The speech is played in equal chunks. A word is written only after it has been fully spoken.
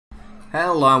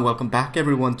Hello and welcome back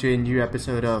everyone to a new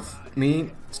episode of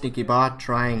me, Sneaky Bart,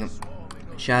 trying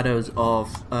Shadows of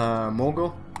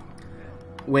Morgul,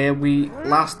 where we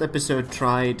last episode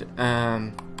tried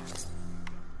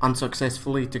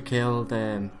unsuccessfully to kill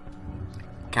the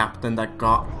captain that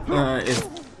got is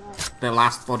the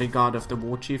last bodyguard of the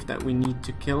warchief that we need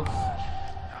to kill.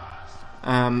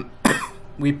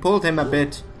 We pulled him a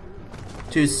bit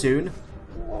too soon,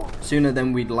 sooner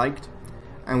than we'd liked.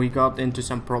 And we got into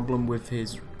some problem with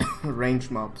his range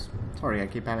mobs. Sorry, I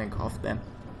keep having a cough there.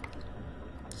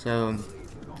 So,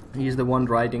 he's the one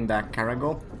riding that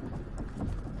Caragor.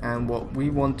 And what we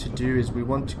want to do is we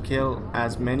want to kill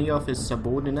as many of his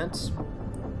subordinates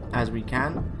as we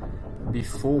can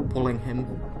before pulling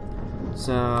him.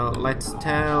 So, let's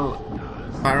tell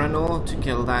Baranor to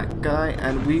kill that guy,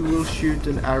 and we will shoot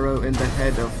an arrow in the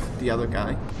head of the other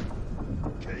guy.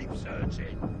 Keep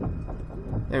searching.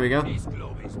 There we go. Dead.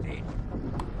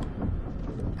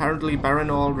 Apparently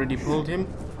Baranor already pulled him.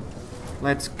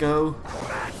 Let's go.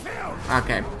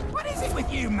 Okay. What is it with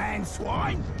you, man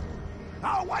swine?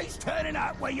 Always turning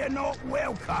up where you're not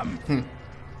welcome.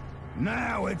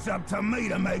 Now it's up to me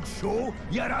to make sure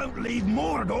you don't leave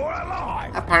Mordor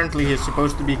alive. Apparently he's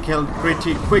supposed to be killed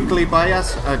pretty quickly by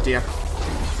us. Oh dear.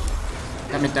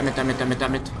 Damn it, damn it, damn it, damn it,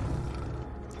 damn it.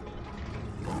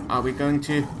 Are we going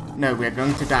to... No, we're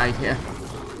going to die here.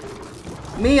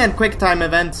 Me and quick time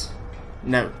events.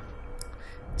 No.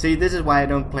 See, this is why I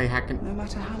don't play hack and, no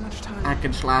matter how much time. hack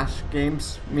and slash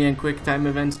games. Me and quick time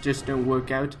events just don't work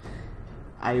out.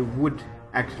 I would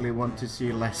actually want to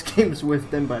see less games with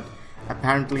them, but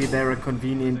apparently they're a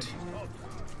convenient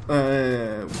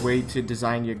way to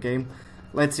design your game.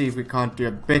 Let's see if we can't do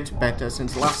a bit better,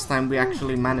 since last time we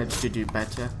actually managed to do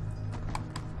better.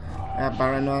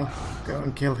 Baranor, go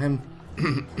and kill him.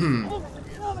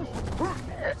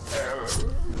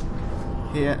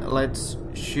 Here, let's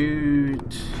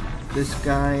shoot this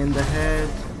guy in the head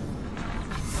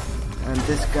and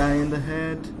this guy in the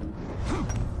head.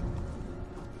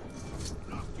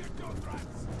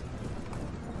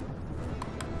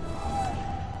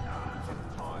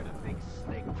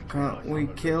 Can't we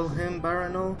kill him,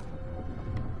 Baranor?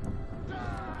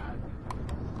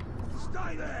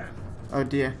 Stay there. Oh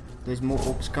dear, there's more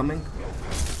orcs coming.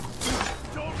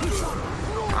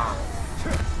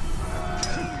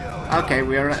 Okay,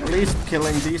 we are at least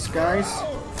killing these guys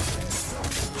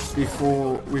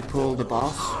before we pull the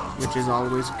boss, which is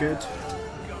always good.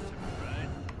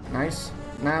 Nice.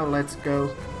 Now let's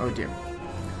go. Oh dear.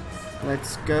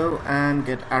 Let's go and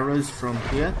get arrows from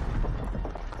here,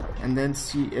 and then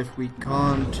see if we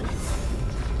can't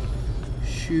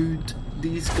shoot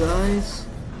these guys.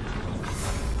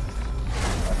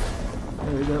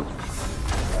 There we go.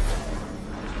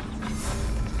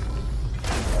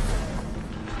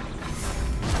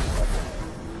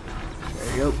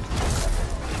 There we go.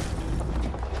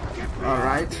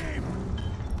 Alright.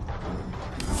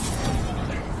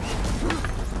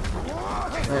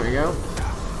 There we go.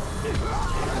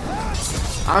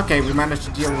 Okay, we managed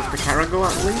to deal with the Caragor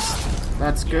at least.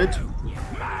 That's good.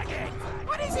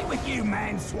 What is it with you,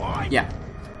 man swine? Yeah.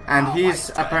 And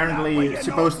he's apparently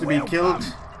supposed to be killed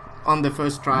on the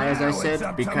first try, as I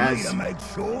said, because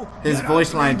his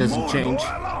voice line doesn't change.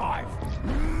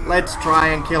 Let's try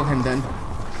and kill him then.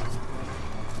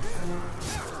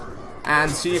 And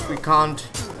see if we can't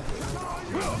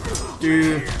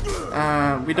do...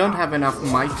 we don't have enough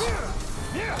might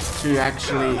to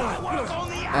actually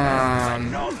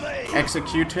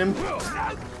execute him.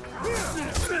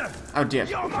 Oh dear.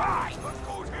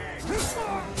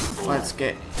 Let's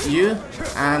get you,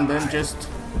 and then just...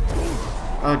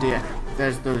 Oh dear,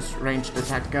 there's those ranged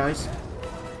attack guys.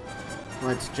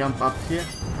 Let's jump up here.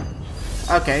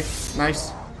 Okay,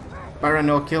 nice.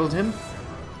 Baranor killed him.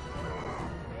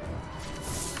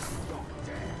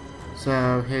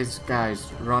 So his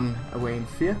guys run away in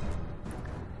fear.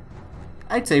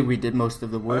 I'd say we did most of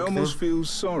the work. I almost feel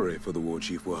sorry for the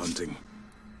warchief we're hunting.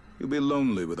 He'll be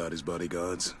lonely without his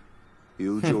bodyguards.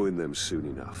 He'll join them soon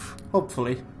enough.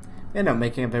 Hopefully. They're not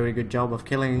making a very good job of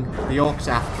killing the orcs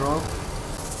after all.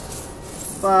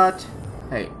 But,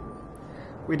 hey.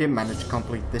 We did manage to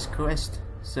complete this quest.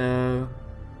 So...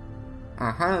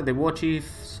 the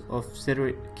warchiefs of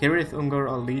Cirith Ungol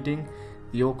are leading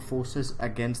the orc forces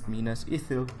against Minas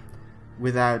Ithil.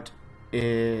 Without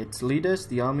its leaders,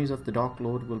 the armies of the Dark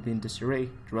Lord will be in disarray.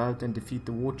 Draw out and defeat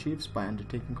the warchiefs by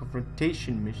undertaking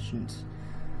confrontation missions.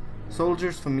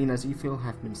 Soldiers from Minas Ithil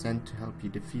have been sent to help you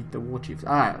defeat the warchiefs.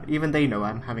 Ah, even they know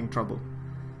I'm having trouble.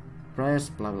 Press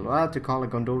blah blah blah to call a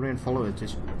Gondorian follower to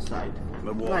side.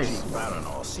 The Nice. warchief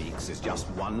Baranor seeks is just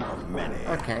one of many.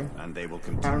 Okay. And they will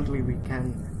continue. Apparently we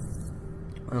can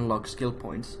unlock skill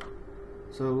points.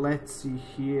 So let's see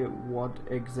here what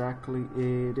exactly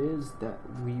it is that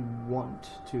we want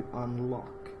to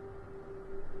unlock.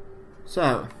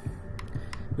 So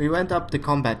we went up the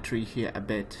combat tree here a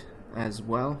bit as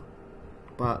well,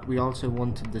 but we also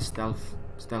wanted the stealth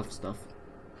stuff.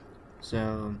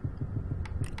 So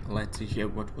let's see here,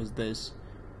 what was this?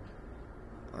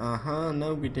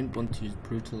 No, we didn't want to use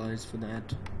brutalize for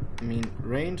that. I mean,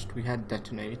 ranged we had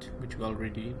detonate, which we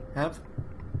already have.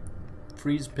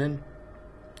 Freeze pin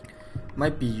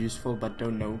might be useful, but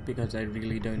don't know, because I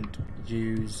really don't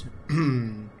use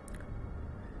the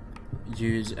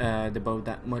bow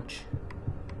that much.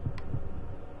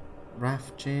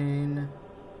 Raft chain.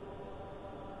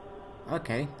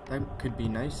 Okay, that could be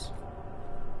nice.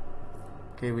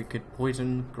 Okay, we could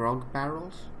poison grog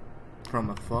barrels from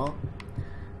afar.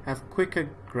 Have quicker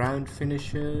ground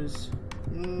finishers.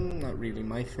 Not really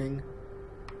my thing.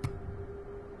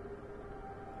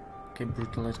 Okay,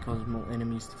 brutalize causes more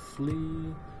enemies to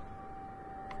flee.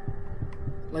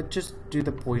 Let's just do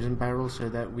the poison barrel so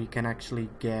that we can actually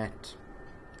get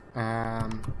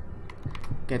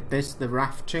this, the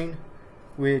raft chain,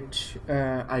 which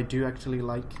I do actually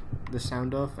like the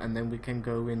sound of, and then we can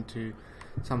go into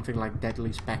something like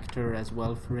Deadly Spectre as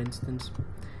well, for instance,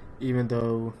 even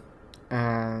though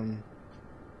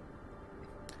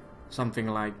something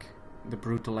like the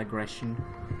brutal aggression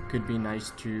could be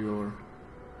nice too, or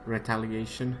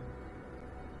retaliation,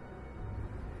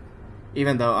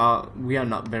 even though we are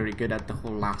not very good at the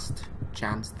whole last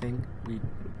chance thing.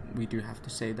 We do have to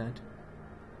say that.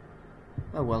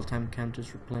 Oh, well-timed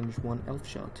counters replenish 1 elf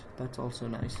shot. That's also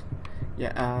nice.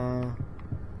 Yeah,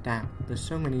 damn, there's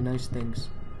so many nice things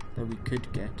that we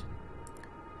could get.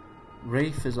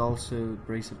 Wraith is also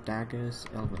Brace of Daggers,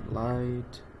 Elven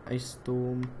Light, Ice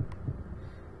Storm.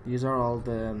 These are all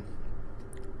the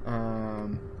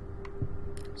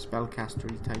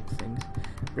spellcastery type things.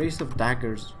 Brace of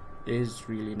Daggers is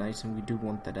really nice, and we do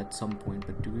want that at some point,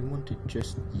 but do we want it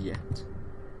just yet?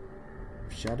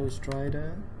 Shadow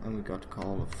Strider, and we got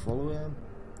Call of Follower.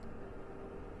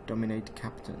 Dominate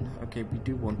Captain. Okay, we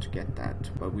do want to get that,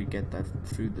 but we get that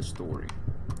through the story.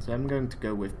 So I'm going to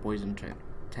go with Poison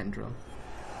Tendril.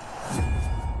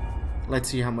 Let's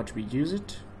see how much we use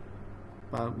it,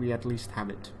 but we at least have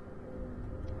it.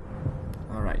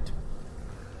 Alright.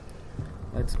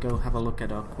 Let's go have a look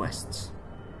at our quests.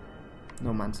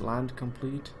 No Man's Land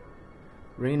complete.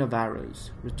 Rain of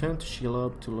Arrows. Return to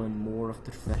Shelob to learn more of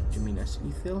the threat to Minas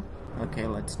Ithil. Okay,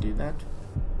 let's do that.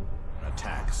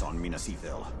 Attacks on Minas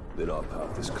Ithil. Then our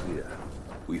path is clear.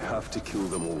 We have to kill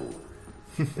them all.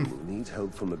 And we'll need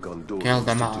help from the Gondorians. Kill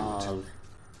them all.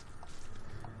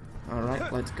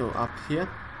 Alright, let's go up here.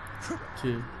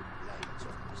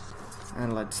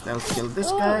 And let's stealth kill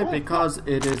this guy, because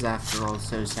it is after all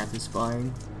so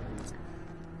satisfying.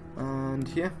 And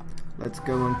here, let's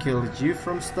go and kill you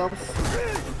from stealth.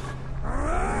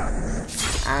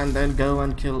 And then go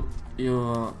and kill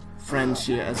your friends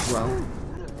here as well.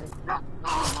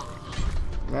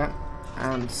 Yeah,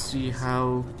 and see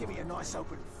how... Give me a nice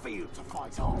open field to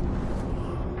fight on.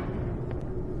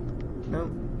 No.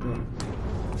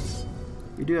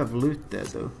 We do have loot there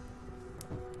though.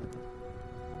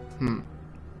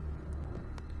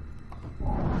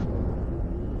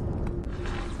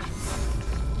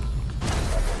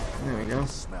 There we go.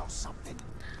 Smell something.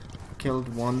 Killed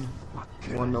one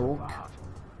orc.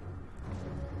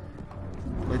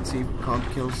 Let's see if we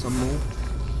can't kill some more.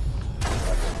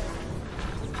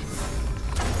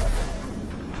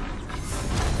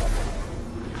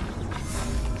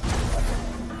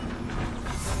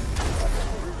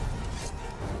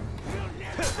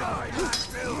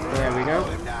 There we go.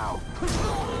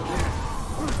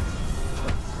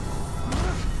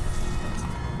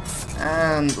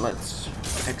 And let's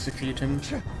execute him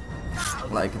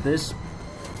like this.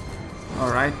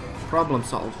 Alright, problem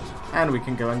solved. And we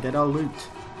can go and get our loot.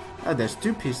 Oh, there's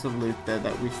 2 pieces of loot there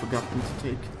that we've forgotten to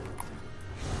take.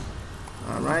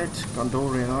 Alright,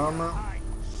 Gondorian armor.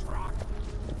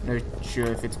 Not sure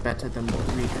if it's better than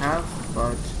what we have,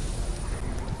 but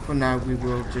for now we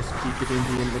will just keep it in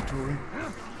the inventory.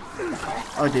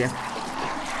 Oh dear.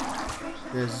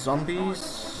 There's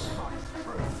zombies.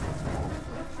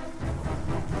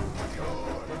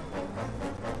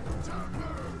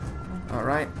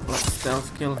 Alright, let's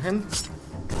stealth kill him.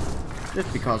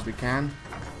 Just because we can.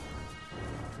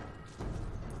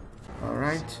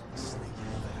 Alright.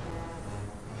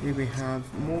 Here we have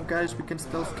more guys we can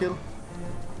stealth kill.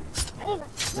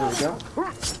 There we go.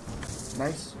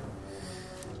 Nice.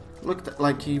 Looked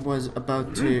like he was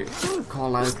about to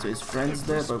call out to his friends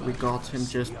there, but we got him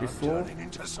just before.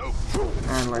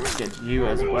 And let's get you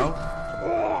as well.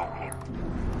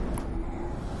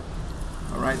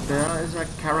 Alright, there is a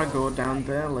Caragor down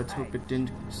there. Let's hope it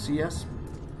didn't see us.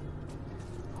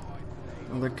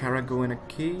 Another Caragor in a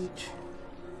cage.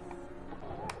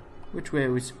 Which way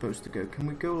are we supposed to go? Can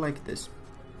we go like this?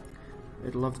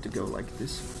 I'd love to go like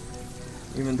this.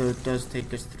 Even though it does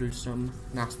take us through some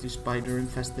nasty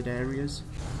spider-infested areas.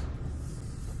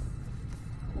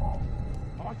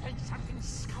 I think something's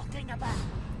skulking about.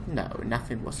 No,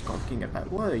 nothing was skulking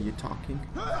about. What are you talking?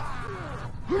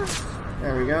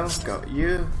 There we go. Got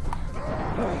you.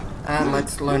 And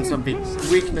let's learn some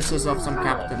weaknesses of some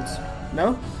captains.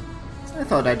 No? I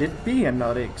thought I did B and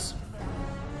not X.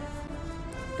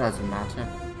 Doesn't matter.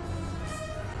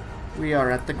 We are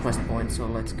at the quest point, so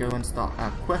let's go and start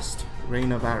our quest.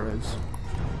 Rain of Arrows.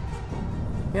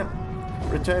 Yep.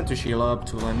 Return to Shelob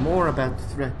to learn more about the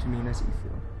threat to Minas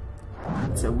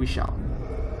Ithil. So we shall.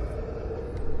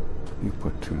 You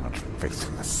put too much faith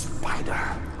in the spider.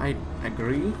 I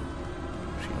agree.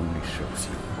 She only shows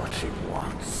you what she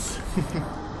wants.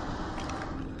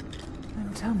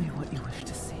 Then tell me what you wish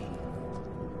to see.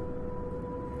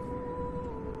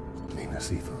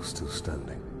 Minas Ithil still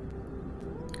standing.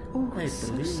 Oh, I so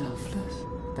believe selfless.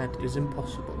 that is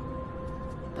impossible.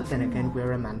 But then again,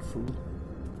 we're a man-fool.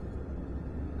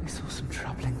 We saw some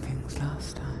troubling things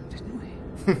last time, didn't we?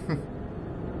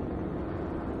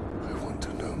 I want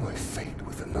to know my fate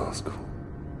with the Nazgul.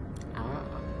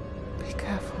 Be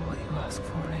careful what you ask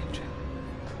for, Ranger.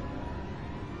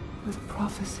 With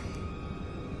prophecy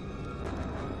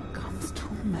comes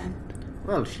torment.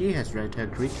 Well, she has read her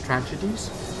Greek tragedies.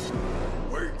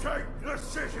 We take the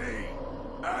city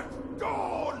at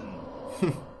dawn!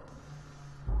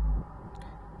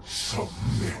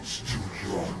 Submit to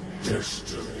your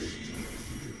destiny.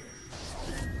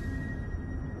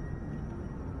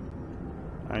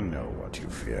 I know what you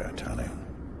fear, Tali.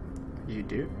 You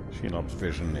do? Shelob's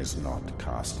vision is not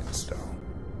cast in stone.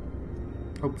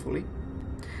 Hopefully.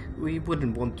 We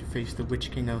wouldn't want to face the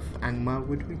Witch King of Angmar,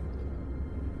 would we?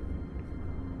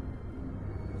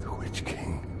 The Witch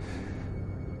King.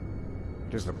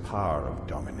 It is the power of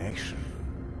domination.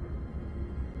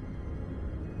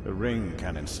 The ring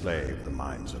can enslave the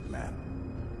minds of men.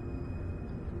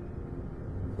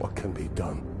 What can be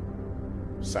done?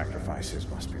 Sacrifices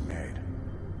must be made,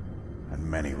 and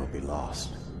many will be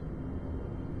lost.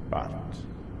 But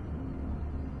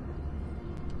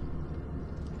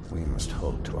we must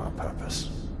hold to our purpose,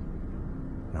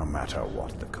 no matter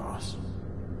what the cost.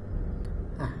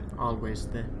 Always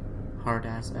the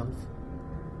hard-ass elf.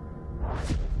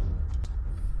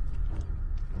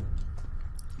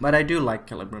 But I do like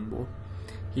Celebrimbor.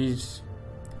 He's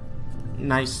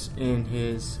nice in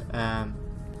his,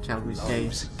 shall we say...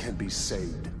 Lives can be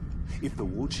saved. If the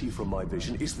warchief from my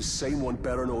vision is the same one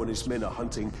Baranor and his men are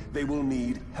hunting, they will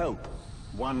need help.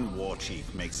 One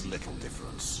warchief makes little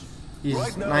difference. He's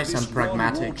Right now, nice this and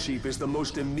pragmatic. one warchief is the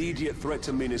most immediate threat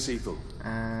to Minas Ithil.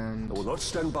 And I will not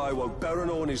stand by while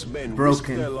Baranor and his men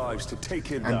broken risk their lives to take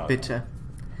him and down. bitter.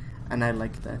 And I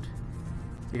like that.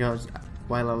 Because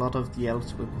while a lot of the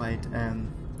elves were quite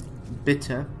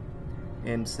bitter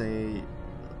in, say,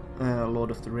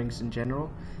 Lord of the Rings in general,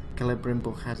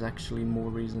 Celebrimbor has actually more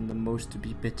reason than most to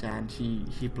be bitter, and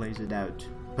he plays it out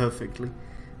perfectly.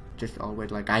 Just always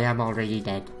like, I am already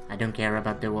dead. I don't care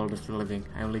about the world of the living.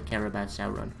 I only care about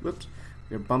Sauron. Whoops.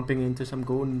 We're bumping into some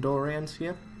Gondorians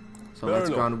here. So let's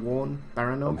go and warn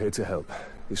Baranor. I'm here to help.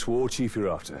 This warchief you're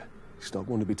after, he's not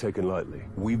one to be taken lightly.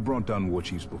 We've brought down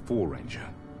warchiefs before, Ranger.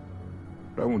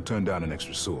 But I won't turn down an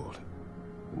extra sword.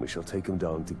 And we shall take him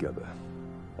down together.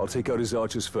 I'll take out his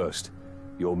archers first.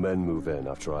 Your men move in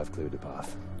after I've cleared the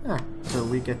path. So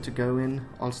we get to go in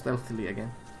all stealthily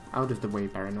again. Out of the way,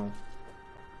 Baranor.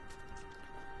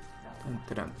 Dun,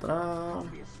 dun, dun, dun.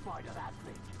 Be a spider that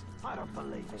big. I don't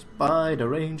believe it. Spider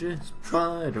Ranger,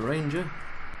 Spider Ranger.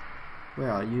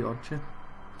 Where are you, Archer?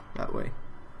 That way.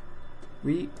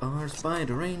 We are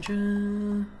Spider Ranger.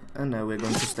 And now we're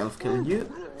going to stealth kill you.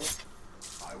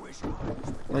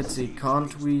 Let's see,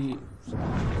 can't we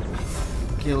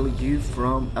kill you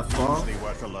from afar? They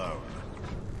work alone.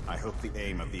 I hope the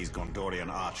aim of these Gondorian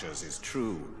archers is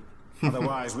true.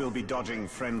 Otherwise, we'll be dodging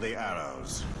friendly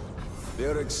arrows.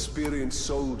 They're experienced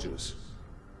soldiers.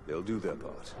 They'll do their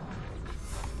part.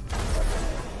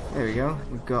 There we go.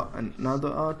 We've got another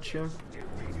archer.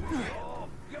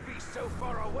 You'll be so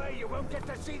far away you won't get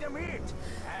to see them hit.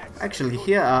 Actually,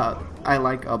 here I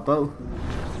like our bow.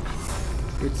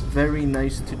 It's very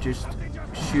nice to just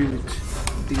shoot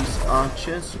these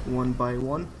archers one by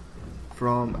one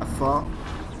from afar.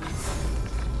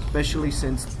 Especially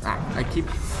since I keep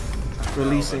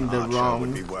releasing the An archer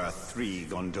would be wrong... worth 3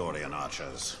 Gondorian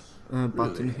archers.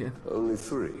 button Really? here. Only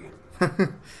 3.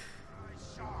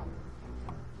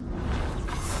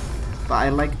 But I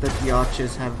like that the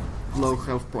archers have low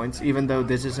health points, even though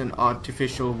this is an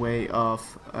artificial way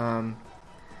of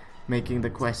making the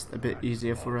quest a bit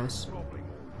easier for us.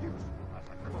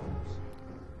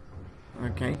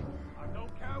 Okay.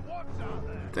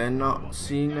 They're not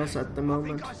seeing us at the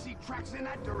moment.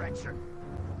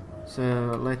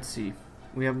 So let's see.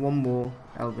 We have one more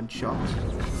elven shot.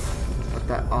 But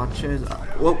that archer is...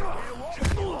 whoa!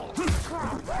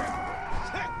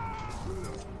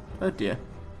 Oh dear.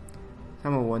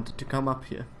 Someone wanted to come up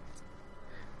here.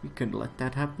 We couldn't let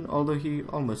that happen, although he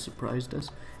almost surprised us.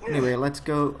 Anyway, let's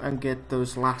go and get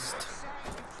those last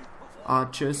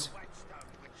archers.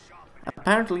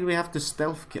 Apparently we have to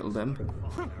stealth kill them,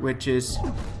 which is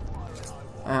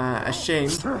a shame.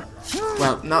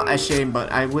 Well, not a shame,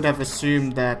 but I would have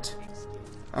assumed that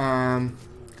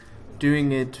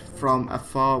doing it from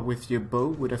afar with your bow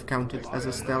would have counted as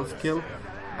a stealth kill,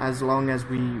 as long as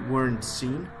we weren't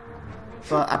seen.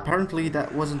 But apparently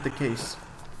that wasn't the case.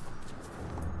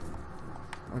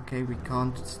 Okay, we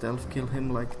can't stealth kill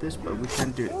him like this, but we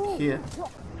can do it here.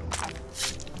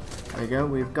 There we go,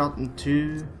 we've gotten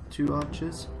two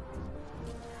archers.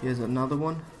 Here's another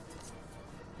one.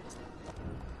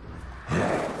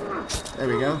 There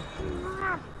we go.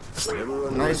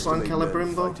 Nice one,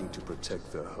 Calibrimbo. To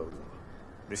protect their home.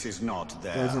 This is not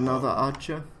their There's another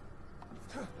archer.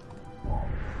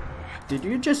 Did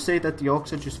you just say that the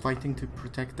orcs are just fighting to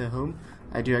protect their home?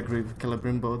 I do agree with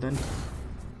Calibrimbo then.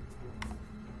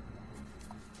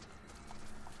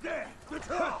 There, good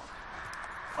help.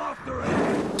 After it.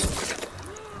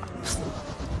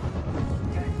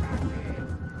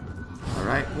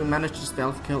 Alright, we managed to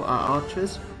stealth kill our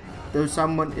archers, though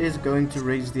someone is going to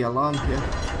raise the alarm here.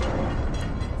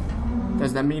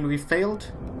 Does that mean we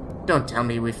failed? Don't tell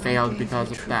me we failed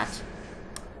because of that.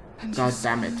 God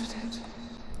damn it.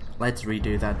 Let's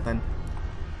redo that then.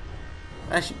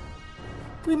 Actually,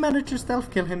 we managed to stealth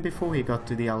kill him before he got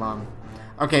to the alarm.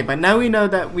 Okay, but now we know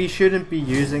that we shouldn't be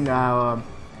using our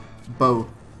bow.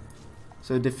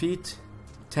 So defeat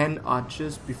 10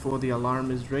 archers before the alarm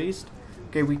is raised.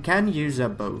 Okay, we can use a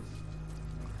bow,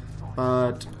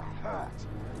 but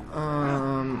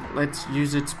let's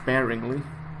use it sparingly.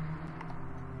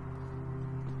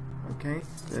 Okay,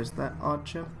 there's that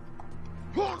archer.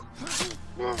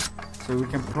 So we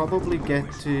can probably get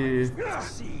to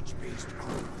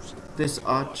this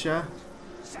archer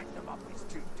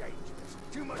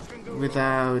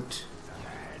without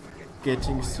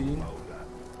getting seen.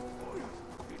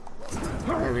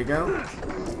 There we go.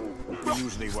 We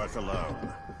usually work alone.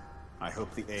 I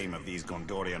hope the aim of these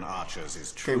Gondorian archers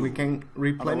is true. Okay, we can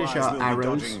replenish Otherwise, our we'll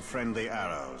arrows, be dodging friendly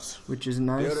arrows, which is They're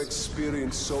nice.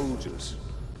 experienced soldiers.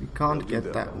 We can't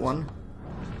get that one.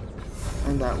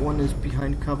 And that one is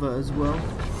behind cover as well.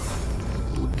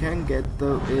 What we can get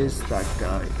though is that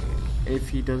guy, if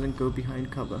he doesn't go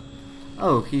behind cover.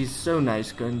 Oh, he's so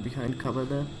nice going behind cover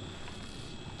there.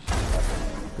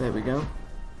 There we go.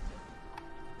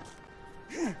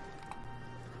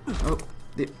 Oh,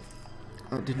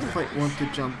 I didn't quite want to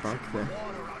jump back there.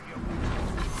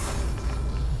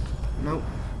 Nope.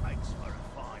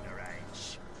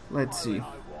 Let's see.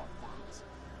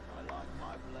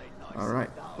 Alright,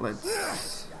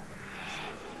 let's...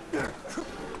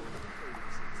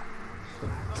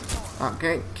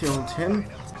 Okay, killed him.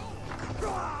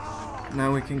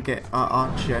 Now we can get our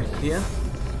archer here.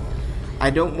 I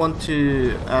don't want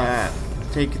to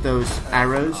take those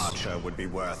arrows would be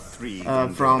worth 3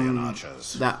 from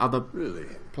archers. that other Really?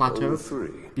 plateau Only 3.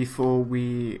 before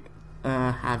we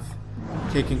have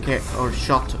taken care or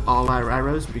shot all our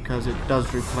arrows, because it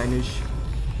does replenish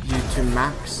you to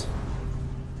max.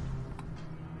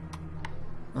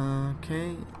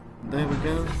 Okay, there we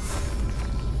go.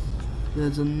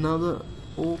 There's another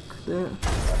orc there.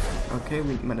 Okay,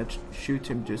 we managed to shoot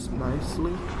him just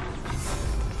nicely.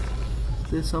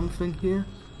 Is there something here?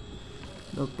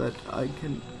 Not that I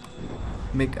can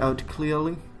make out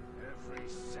clearly.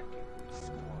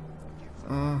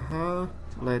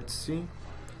 Let's see.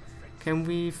 Can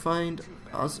we find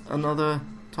us another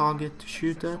target to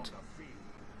shoot at?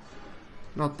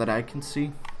 Not that I can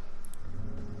see.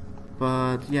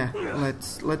 But yeah,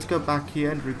 let's go back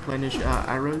here and replenish our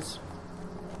arrows.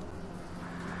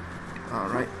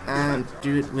 Alright, and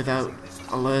do it without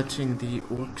alerting the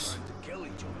orcs.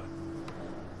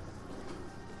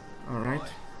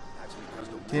 Alright.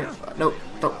 Here, no,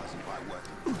 don't.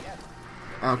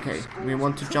 Okay, we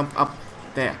want to jump up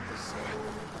there.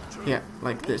 Yeah,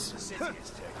 like this.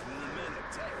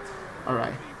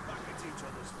 Alright.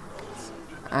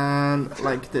 And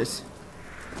like this.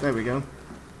 There we go.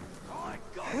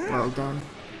 Well done.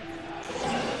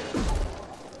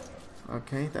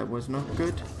 Okay, that was not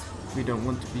good. We don't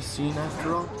want to be seen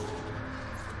after all.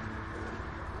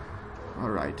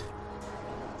 Alright.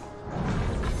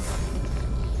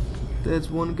 There's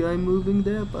one guy moving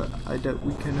there, but I doubt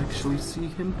we can actually see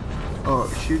him or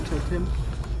shoot at him.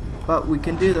 But we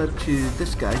can do that to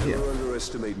this guy here. You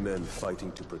underestimate men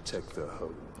fighting to protect their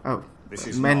home. Oh,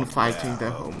 men fighting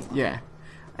their home. Yeah,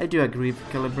 I do agree with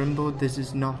Celebrimbo. This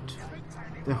is not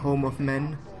the home of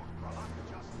men.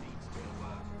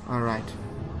 Alright.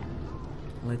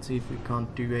 Let's see if we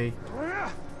can't do a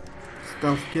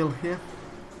stealth kill here.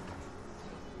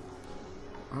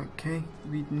 Okay,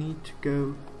 we need to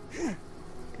go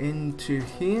into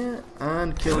here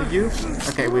and kill you.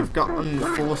 Okay, we've gotten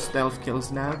 4 stealth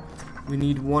kills now. We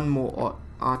need one more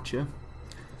archer.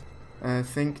 I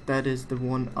think that is the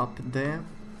one up there.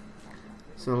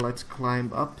 So let's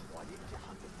climb up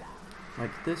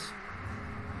like this.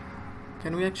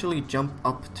 Can we actually jump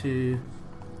up to...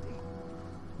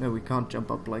 No, we can't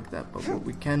jump up like that, but what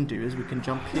we can do is we can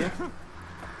jump here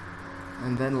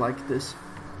and then like this.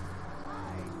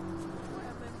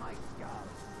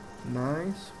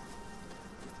 Nice.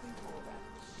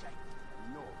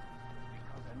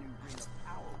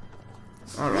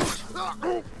 Alright.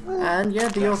 And yeah,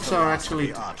 the orcs are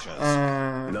actually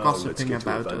gossiping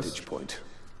about us.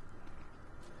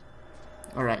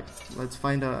 Alright, let's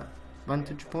find a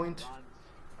vantage point.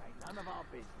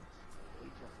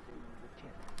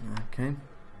 Okay.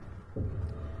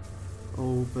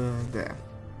 Over there.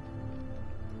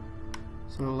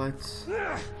 So let's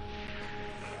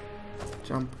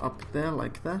jump up there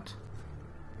like that.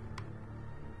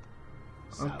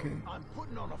 Okay.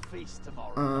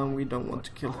 We don't want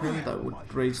to kill him, that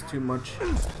would raise too much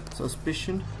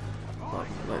suspicion. But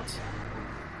let's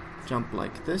jump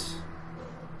like this.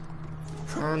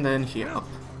 And then here, up.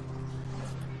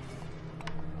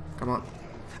 Come on.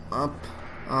 Up,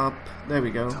 up. There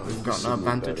we go. We've got our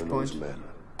vantage point.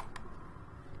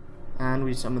 And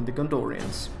we summon the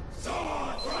Gondorians.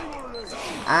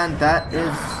 And that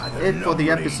is it for the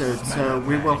episode, so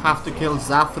we will have to kill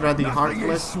Zathra the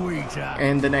Heartless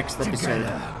in the next episode.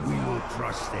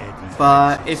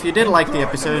 But if you did like the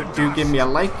episode, do give me a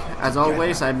like. As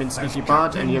always, I've been Sneaky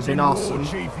Bard and you've been awesome.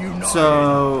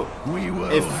 So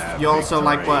if you also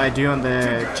like what I do on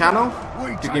the channel,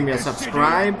 do give me a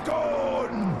subscribe.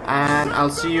 And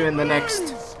I'll see you in the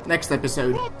next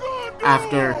episode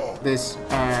after this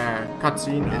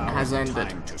cutscene has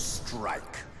ended.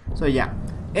 So yeah,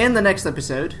 in the next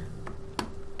episode,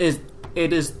 it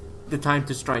is the time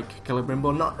to strike,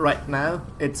 Celebrimbo. Not right now,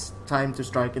 it's time to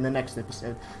strike in the next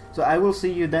episode. So I will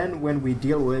see you then when we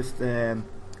deal with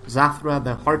Zathra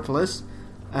the Heartless.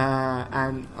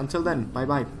 And until then, bye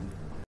bye.